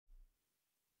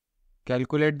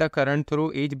calculate the current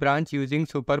through each branch using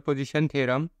superposition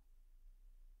theorem.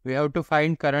 We have to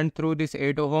find current through this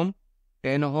 8 ohm,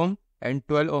 10 ohm and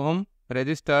 12 ohm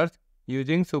resistors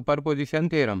using superposition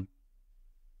theorem.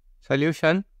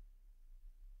 Solution.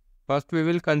 First we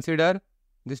will consider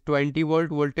this 20 volt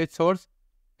voltage source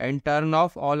and turn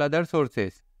off all other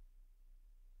sources.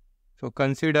 So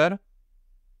consider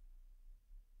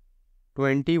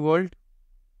 20 volt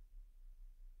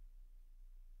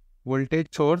voltage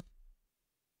source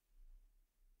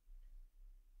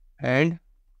and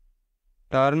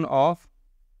turn off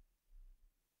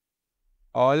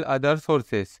all other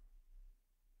sources.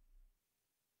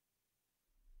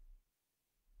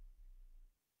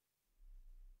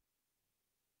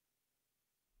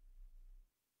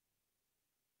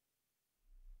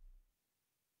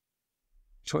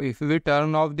 So if we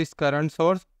turn off this current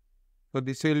source, so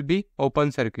this will be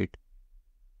open circuit.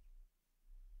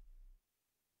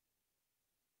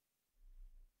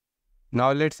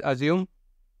 Now let's assume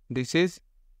this is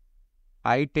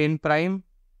I10 prime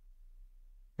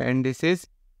and this is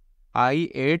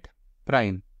I8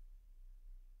 prime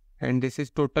and this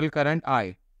is total current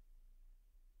I.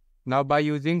 Now by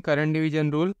using current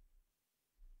division rule,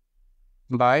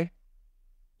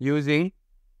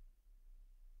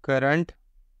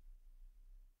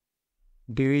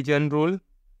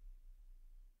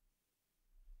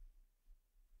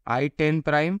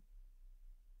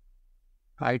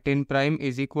 I10 prime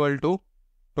is equal to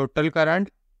total current,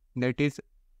 that is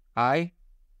I,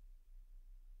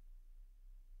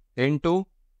 into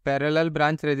parallel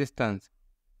branch resistance.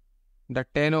 The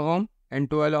 10 ohm and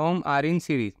 12 ohm are in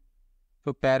series.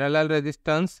 So parallel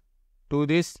resistance to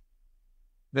this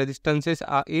resistances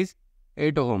is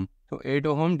 8 ohm. So 8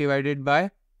 ohm divided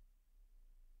by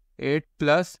 8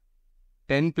 plus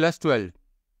 10 plus 12.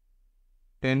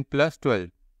 10 plus 12.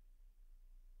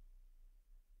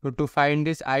 So to find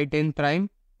this I10 prime,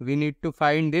 we need to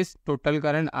find this total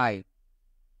current I.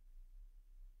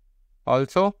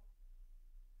 Also,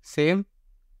 same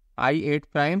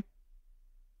I8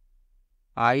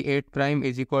 prime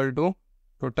is equal to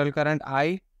total current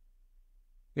I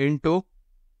into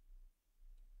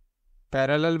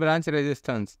parallel branch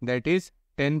resistance, that is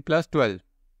 10 plus 12.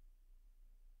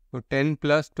 So 10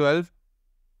 plus 12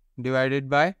 divided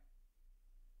by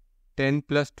 10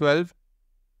 plus 12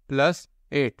 plus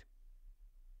 8.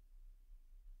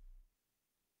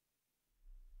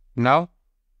 Now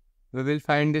we will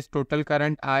find this total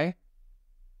current I.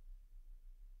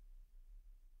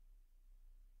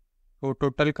 So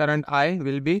total current I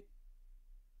will be,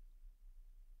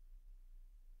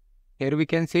 here we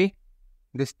can see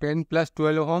this 10 plus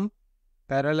 12 ohm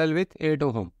parallel with 8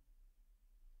 ohm.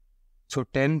 So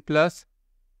 10 plus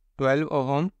 12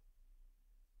 ohm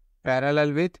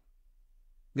parallel with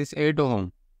this 8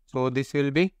 ohm. So this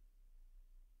will be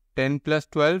 10 plus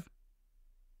 12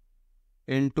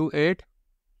 into 8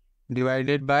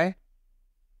 divided by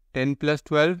 10 plus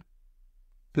 12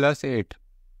 plus 8.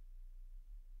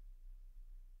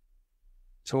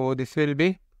 So this will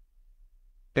be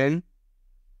 10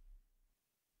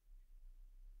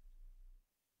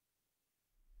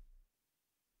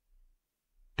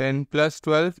 plus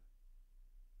 12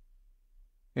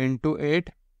 into 8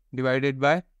 divided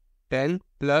by 10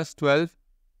 plus 12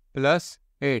 plus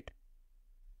 8.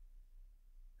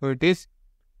 So it is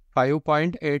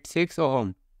 5.86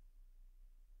 ohm.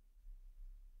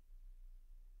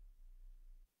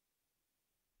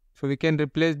 So we can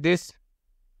replace this.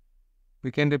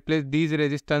 We can replace these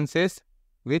resistances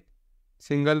with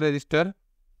single resistor.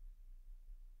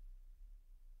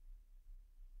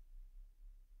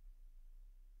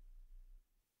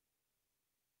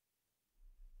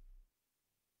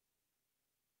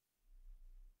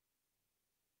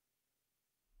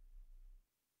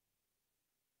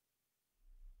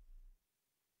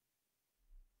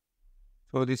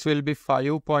 So this will be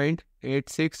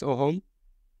 5.86 ohm.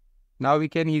 Now we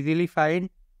can easily find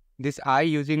this I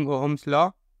using Ohm's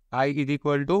law. I is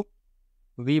equal to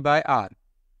V by R.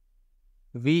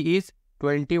 V is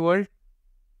 20 volt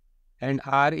and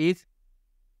R is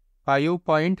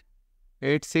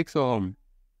 5.86 ohm.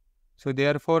 So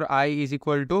therefore I is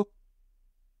equal to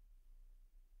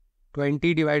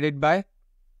 20 divided by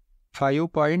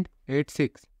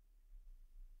 5.86.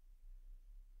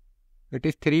 It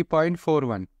is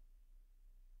 3.41.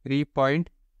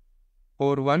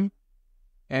 3.41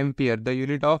 ampere. The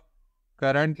unit of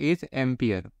current is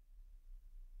ampere.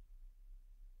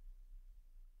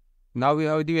 Now we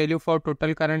have the value for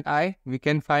total current I. We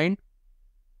can find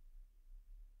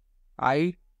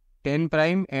I10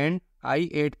 prime and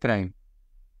I8 prime.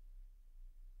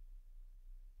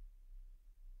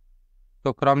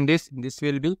 So from this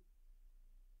will be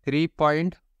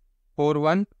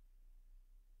 3.41,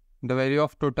 the value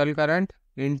of total current,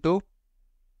 into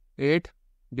 8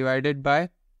 divided by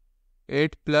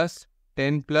 8 plus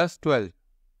 10 plus 12.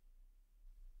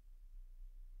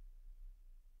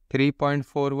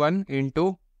 3.41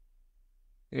 into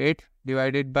 8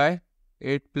 divided by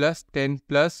 8 plus 10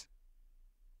 plus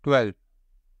 12.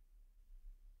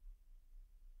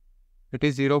 It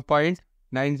is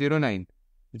 0.909.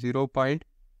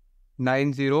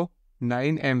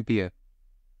 0.909 ampere.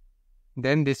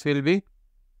 Then this will be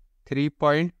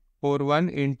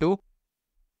 3.41 into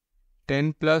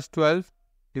 10 plus 12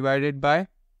 divided by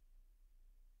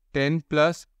 10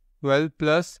 plus 12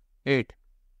 plus 8.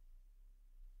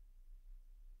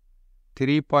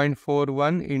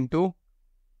 3.41 into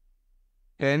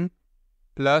 10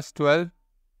 plus 12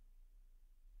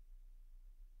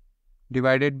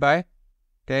 divided by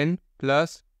 10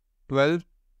 plus 12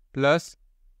 plus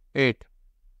 8.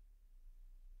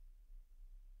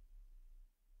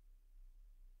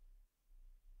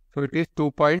 So it is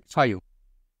 2.5.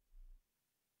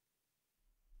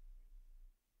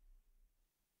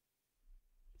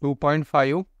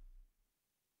 2.5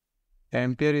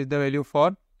 ampere is the value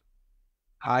for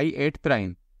I8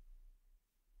 prime.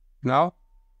 Now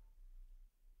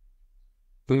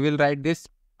we will write this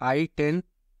I10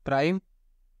 prime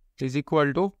is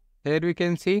equal to, here we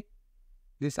can see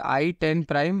this I10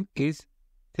 prime is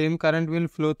same current will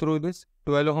flow through this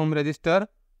 12 ohm resistor.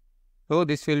 So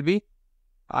this will be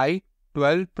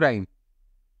I12 prime.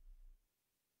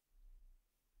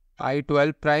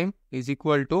 I12 prime is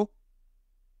equal to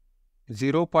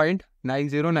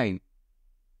 0.909.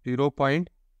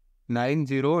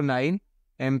 0.909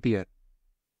 ampere.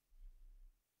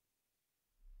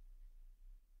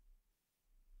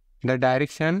 The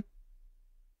direction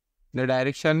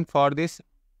for this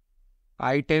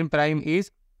I10 prime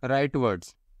is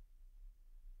rightwards.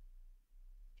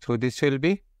 So this will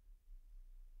be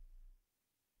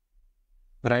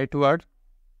rightward.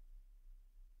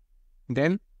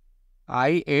 Then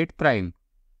I8 prime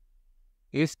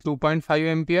is 2.5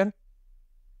 ampere.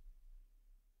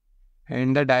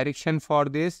 And the direction for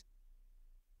this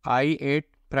I8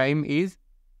 prime is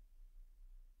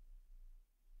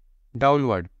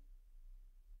downward.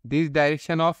 These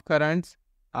direction of currents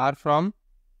are from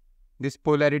this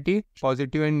polarity,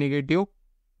 positive and negative,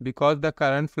 because the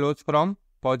current flows from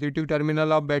positive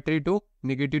terminal of battery to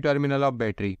negative terminal of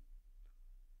battery.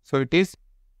 So it is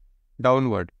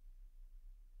downward.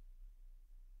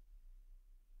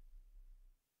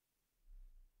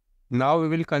 Now we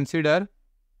will consider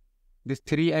this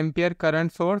 3 ampere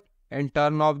current source and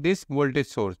turn off this voltage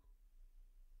source.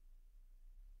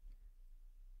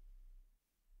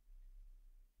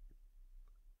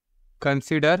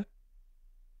 Consider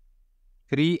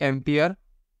 3 ampere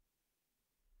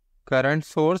current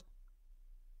source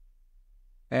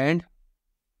and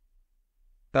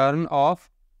turn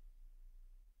off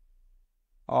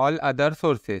all other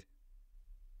sources.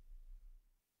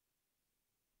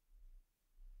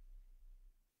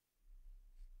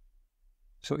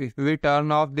 So if we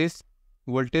turn off this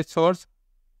voltage source,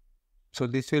 so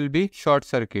this will be short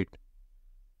circuit.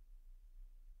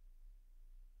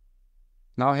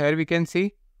 Now here we can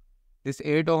see this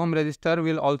 8 ohm resistor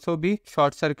will also be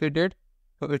short circuited,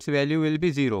 so its value will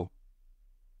be 0.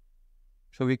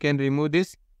 So we can remove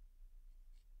this.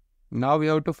 Now we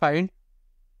have to find,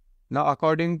 now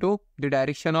according to the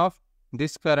direction of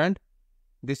this current,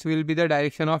 this will be the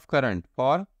direction of current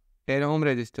for 10 ohm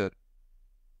resistor.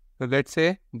 So let's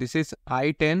say this is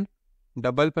I10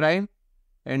 double prime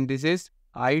and this is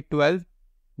I12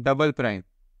 double prime.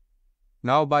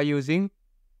 Now by using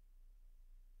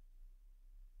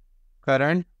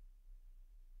current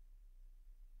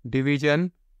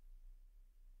division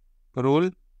rule,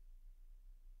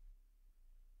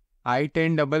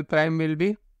 I10 double prime will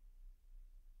be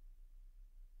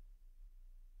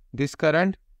this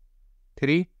current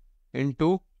 3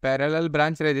 into parallel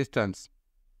branch resistance.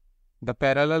 The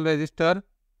parallel resistor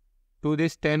to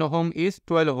this 10 ohm is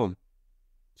 12 ohm.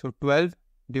 So 12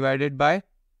 divided by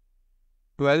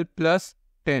 12 plus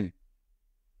 10.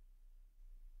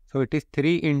 So it is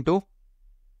 3 into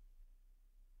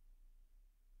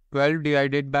 12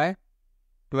 divided by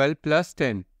 12 plus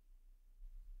 10.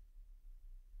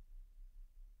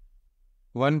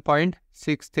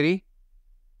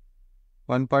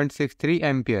 1.63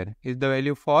 ampere is the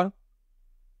value for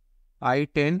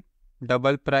I10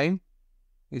 double prime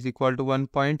is equal to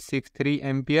 1.63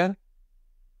 ampere,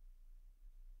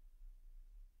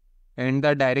 and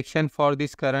the direction for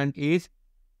this current is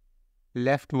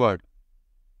leftward.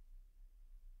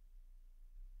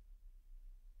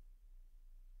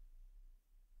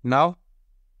 Now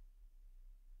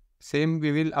Same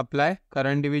we will apply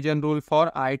current division rule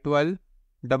for I12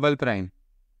 double prime.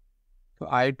 So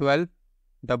I12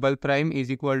 double prime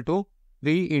is equal to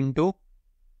 3 into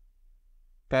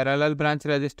parallel branch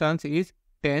resistance is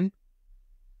 10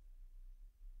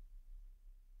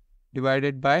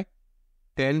 divided by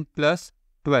 10 plus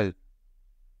 12.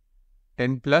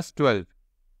 10 plus 12.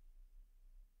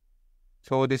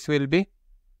 So this will be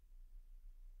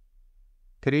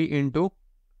 3 into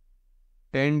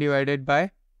 10 divided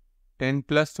by 10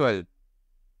 plus 12.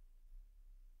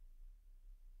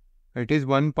 It is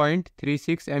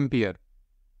 1.36 ampere.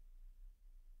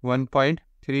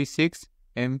 1.36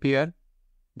 ampere.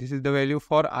 This is the value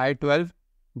for I12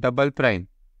 double prime.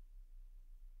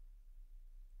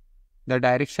 The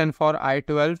direction for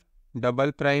I12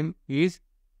 double prime is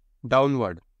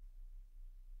downward.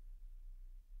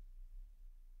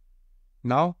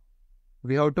 Now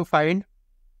we have to find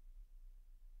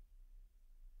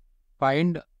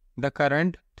the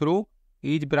current through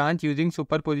each branch using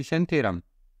superposition theorem.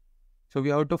 So we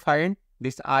have to find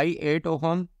this I8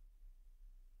 ohm.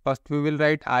 First we will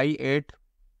write I8.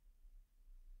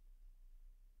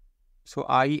 So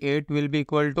I8 will be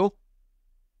equal to,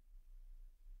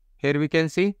 here we can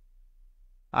see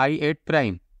I8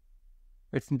 prime.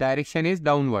 Its direction is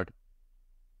downward.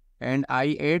 And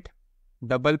I8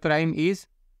 double prime is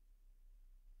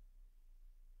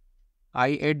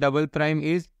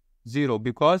 0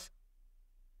 because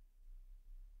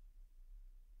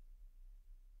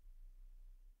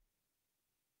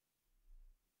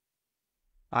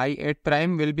I8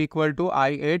 prime will be equal to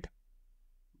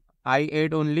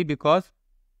I8 only, because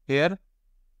here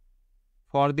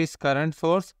for this current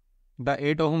source the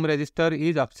 8 ohm resistor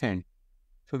is absent.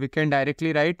 So we can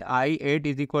directly write I8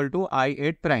 is equal to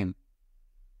I8 prime.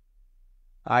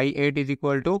 I8 is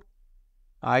equal to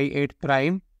I8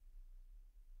 prime,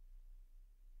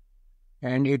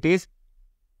 and it is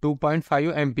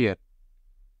 2.5 ampere.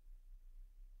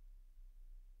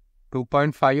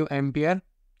 2.5 ampere,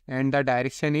 and the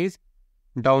direction is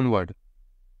downward.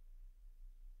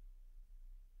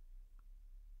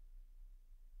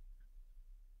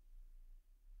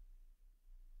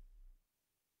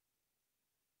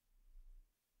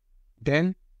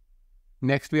 Then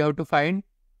next we have to find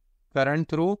current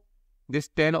through this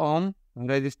 10 ohm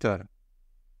resistor.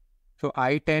 So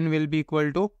I10 will be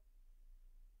equal to,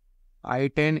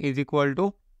 I10 is equal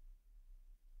to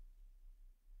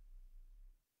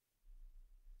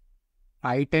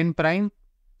I10 prime.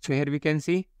 So here we can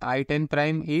see I10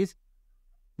 prime is,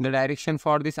 the direction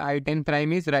for this I10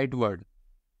 prime is rightward,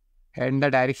 and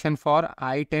the direction for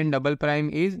I10 double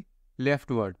prime is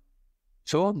leftward.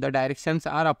 So the directions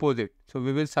are opposite. So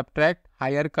we will subtract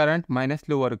higher current minus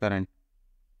lower current.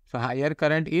 So higher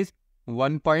current is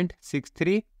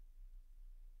 1.63.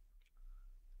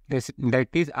 That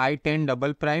is I10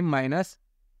 double prime minus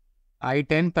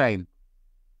I10 prime.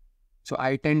 So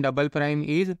I10 double prime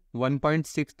is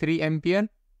 1.63 ampere.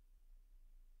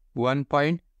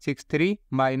 1.63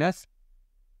 minus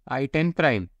I10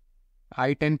 prime.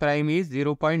 I10 prime is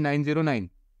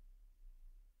 0.909.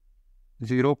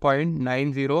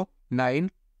 0.909.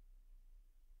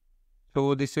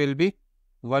 So this will be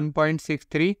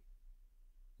 1.63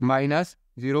 minus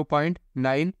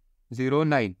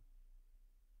 0.909.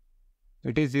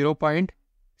 It is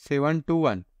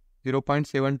 0.721.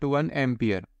 0.721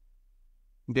 ampere.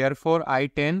 Therefore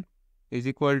I10 is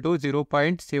equal to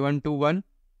 0.721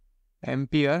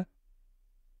 ampere.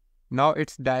 Now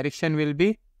its direction will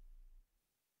be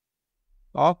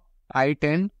of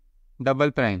I10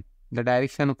 double prime. The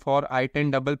direction for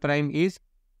I10 double prime is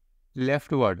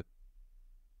leftward.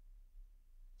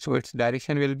 So its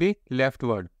direction will be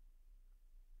leftward.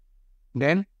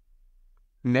 Then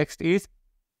next is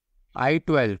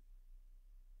I12.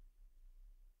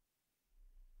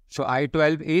 So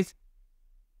I12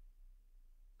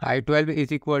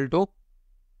 is equal to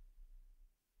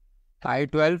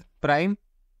I12 prime.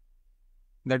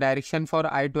 The direction for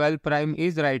I12 prime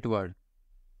is rightward,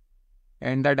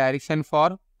 and the direction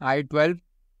for I12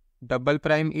 double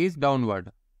prime is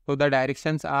downward. So the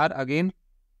directions are again,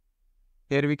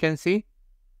 here we can see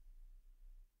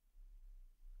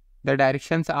the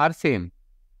directions are same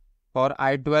for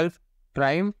I12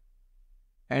 prime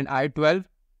and I12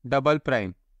 double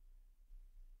prime.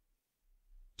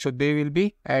 So they will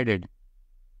be added.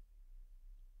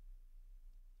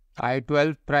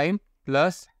 I12 prime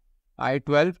plus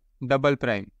I12 double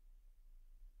prime.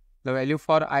 The value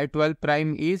for I12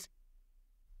 prime is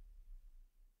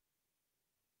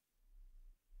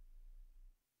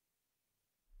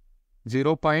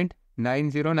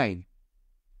 0.909.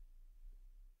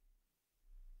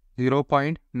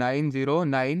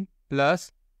 0.909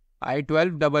 plus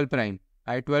I12 double prime.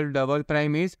 I12 double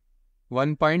prime is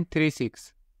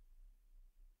 1.36.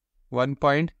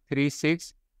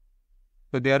 1.36.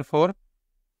 So therefore,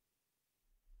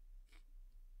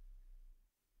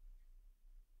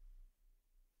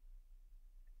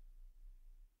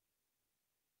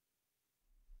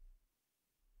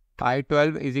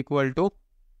 I12 is equal to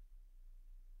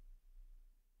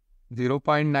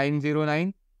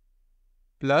 0.909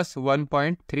 plus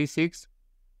 1.36.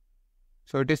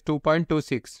 So it is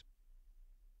 2.26.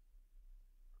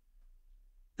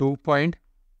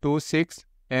 2.26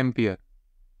 ampere.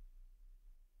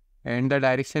 And the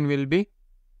direction will be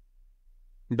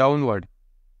downward.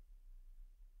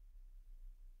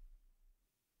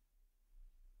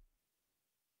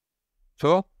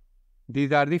 So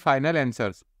these are the final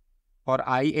answers for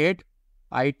I8,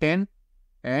 I10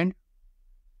 and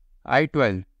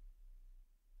I12.